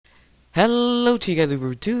Hello to you guys,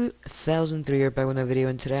 we're 2003 here back with a video,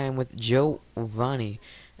 and today I'm with Giovanni,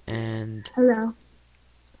 and Hello.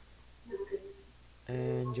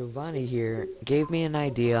 Giovanni here gave me an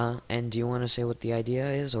idea. And do you want to say what the idea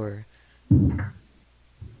is, or do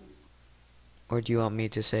you want me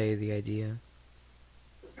to say the idea?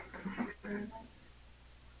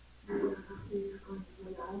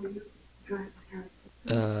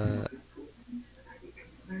 Uh,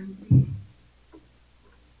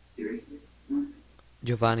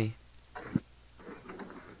 Giovanni.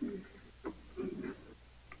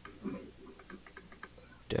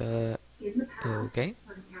 Okay.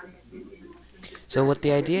 So what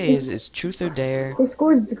the idea is truth or dare.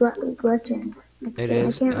 Discord is glitching. It I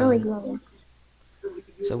is. can't really hear you.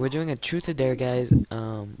 So we're doing a truth or dare, guys.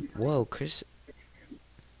 Whoa, Chris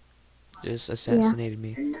just Yeah. assassinated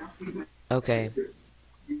me. Okay.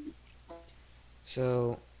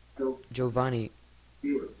 So, Giovanni,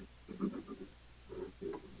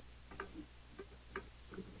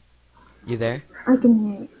 you there? I can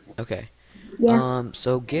hear you. Okay. Yeah.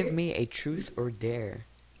 So give me a truth or dare.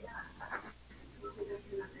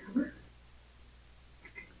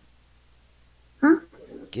 Huh?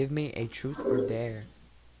 Give me a truth or dare.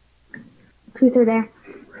 Truth or dare?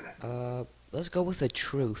 Let's go with a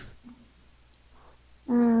truth.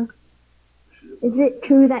 Uh, is it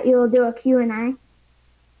true that you'll do a Q&A?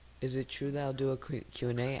 Is it true that I'll do a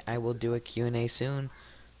Q&A? I will do a Q&A soon.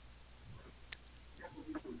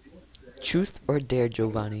 Truth or dare,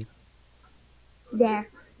 Giovanni? Dare.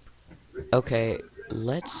 Okay,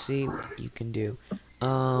 let's see what you can do.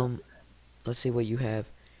 Let's see what you have.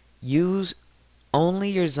 Use only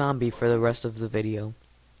your zombie for the rest of the video.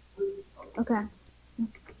 Okay.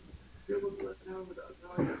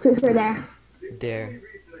 Truth or dare? Dare.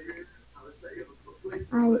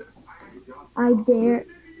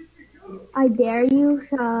 I dare you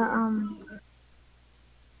to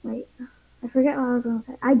wait. I forget what I was gonna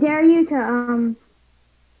say. I dare you to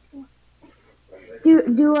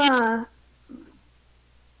do a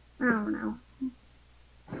I don't know.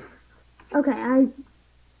 Okay,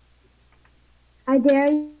 I dare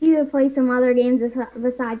you to play some other games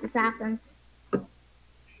besides Assassin.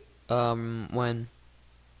 When?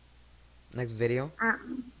 Next video?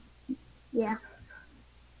 Yeah.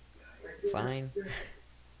 Fine.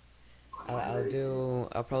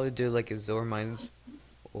 I'll probably do like a Zor Mines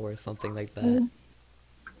or something like that.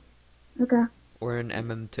 Okay. Or an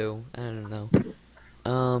MM2. I don't know.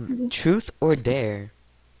 Truth or dare?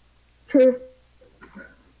 Truth.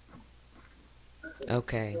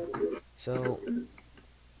 Okay. So,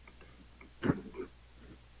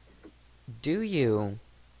 do you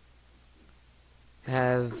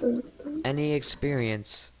have any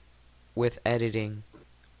experience with editing?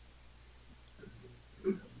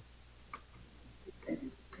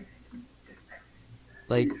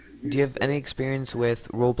 Like, do you have any experience with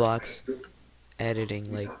Roblox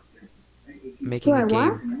editing, like making a game?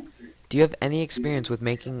 What? Do you have any experience with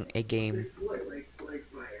making a game?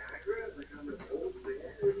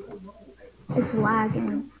 It's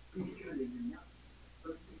lagging.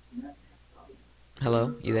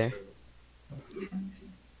 Hello, you there?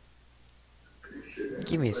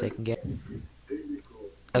 Give me a second, get.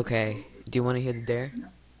 Okay, do you want to hear the dare?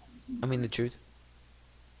 I mean the truth.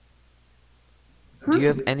 Huh? Do you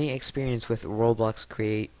have any experience with Roblox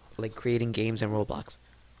creating games in Roblox?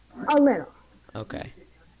 A little. Okay.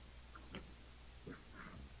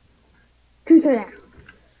 Truth or dare?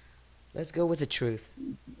 Let's go with the truth.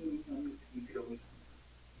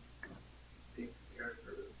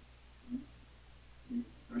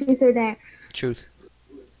 Truth or dare? Truth.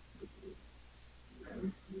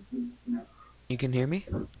 You can hear me?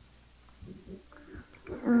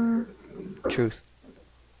 Truth.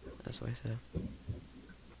 That's what I said.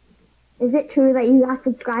 Is it true that you got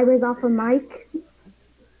subscribers off of Mike?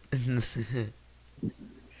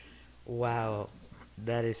 Wow.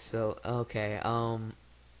 That is so okay.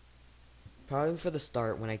 Probably for the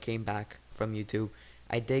start when I came back from YouTube,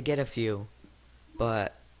 I did get a few,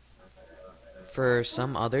 but for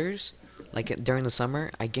some others, like during the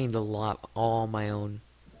summer, I gained a lot all on my own.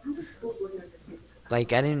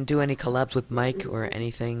 Like I didn't do any collabs with Mike or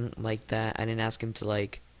anything like that. I didn't ask him to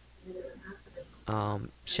like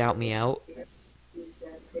shout me out.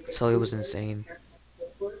 So it was insane.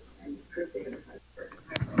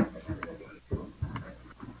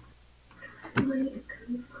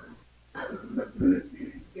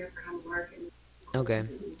 Okay.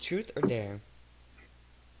 Truth or dare?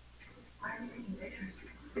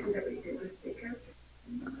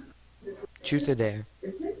 Truth or dare?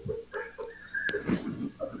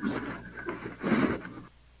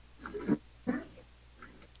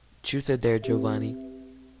 truth or dare, Giovanni?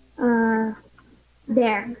 Uh,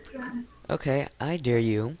 there. Okay, I dare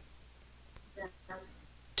you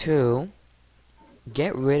to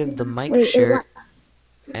get rid of the Mike Wait, it what? shirt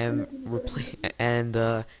and replace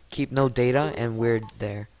and keep no data and weird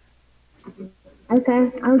there. Okay,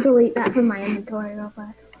 I'll delete that from my inventory real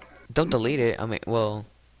quick. Don't delete it. I mean, well,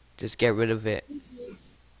 just get rid of it.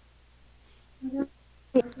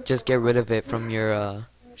 Just get rid of it from your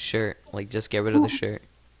shirt. Like, just get rid of the shirt.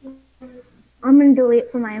 I'm gonna delete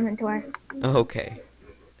it from my inventory. Okay.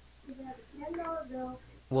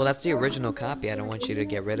 Well, that's the original copy. I don't want you to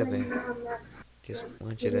get rid of it. Just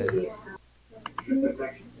want you to.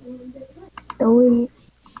 Delete.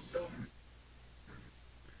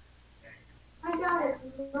 Do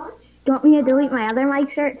you want me to delete my other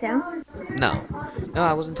mic shirt too? No. No,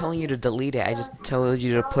 I wasn't telling you to delete it. I just told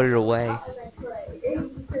you to put it away.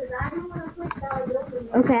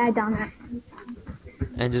 Okay, I done it.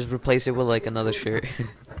 And just replace it with like another shirt.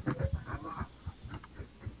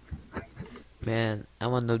 Man,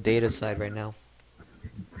 I'm on no data side right now.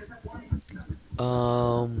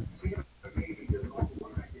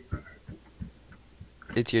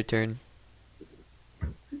 It's your turn.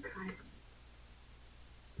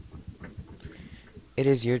 It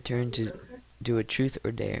is your turn to do a truth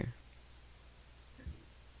or dare.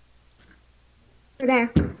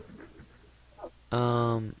 There.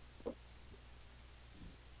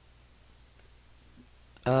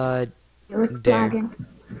 You're Dare. lagging.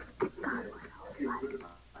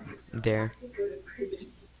 Dare.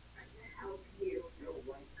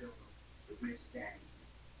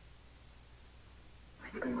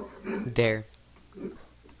 Dare.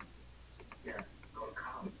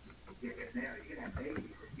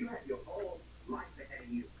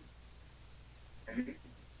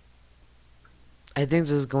 I think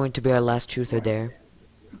this is going to be our last truth or dare.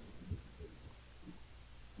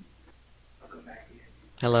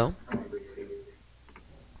 Hello?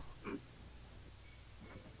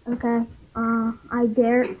 Okay. I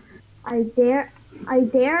dare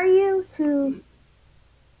you to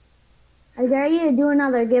do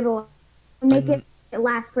another giveaway. Make it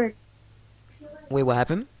last for. Wait, what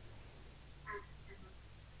happened?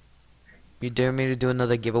 You dare me to do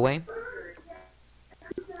another giveaway?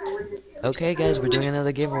 Okay, guys, we're doing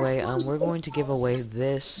another giveaway. We're going to give away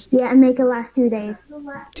this. Yeah, and make it last 2 days.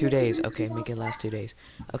 2 days. Okay, make it last 2 days.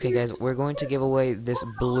 Okay, guys, we're going to give away this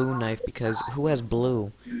blue knife because who has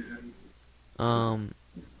blue?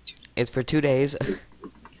 It's for 2 days.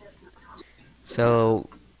 So,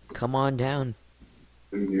 come on down.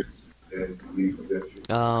 I'm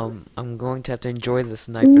going to have to enjoy this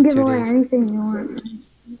knife You for can give 2 away days. anything you want.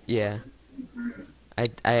 Yeah.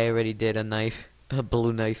 I already did a knife, a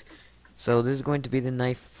blue knife. So this is going to be the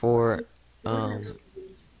knife for the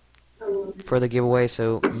giveaway.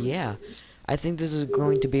 So yeah, I think this is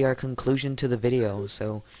going to be our conclusion to the video.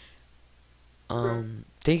 So thank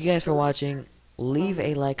you guys for watching. Leave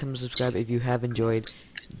a like, comment, subscribe if you have enjoyed.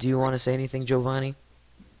 Do you want to say anything, Giovanni?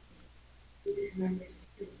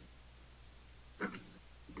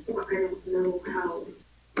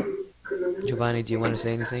 Giovanni, do you want to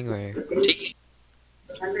say anything or?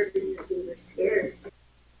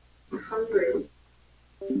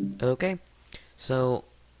 Okay, so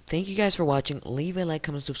thank you guys for watching. Leave a like,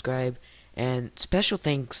 comment, subscribe, and special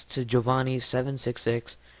thanks to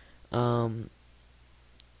Giovanni766.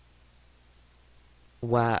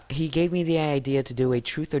 Wow, he gave me the idea to do a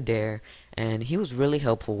truth or dare, and he was really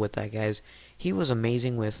helpful with that, guys. He was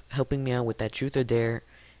amazing with helping me out with that truth or dare,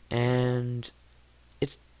 and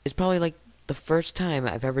it's probably like the first time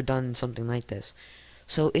I've ever done something like this.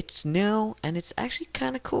 So it's new, and it's actually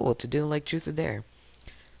kind of cool to do like truth or dare.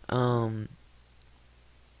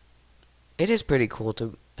 It is pretty cool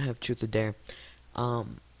to have truth or dare.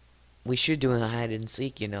 We should do a hide and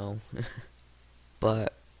seek, you know.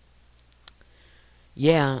 But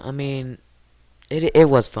yeah, I mean, it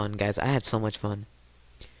was fun, guys. I had so much fun.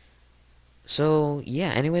 So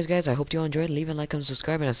yeah, anyways, guys, I hope you all enjoyed. Leave a like, comment,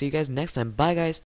 subscribe, and I'll see you guys next time. Bye, guys.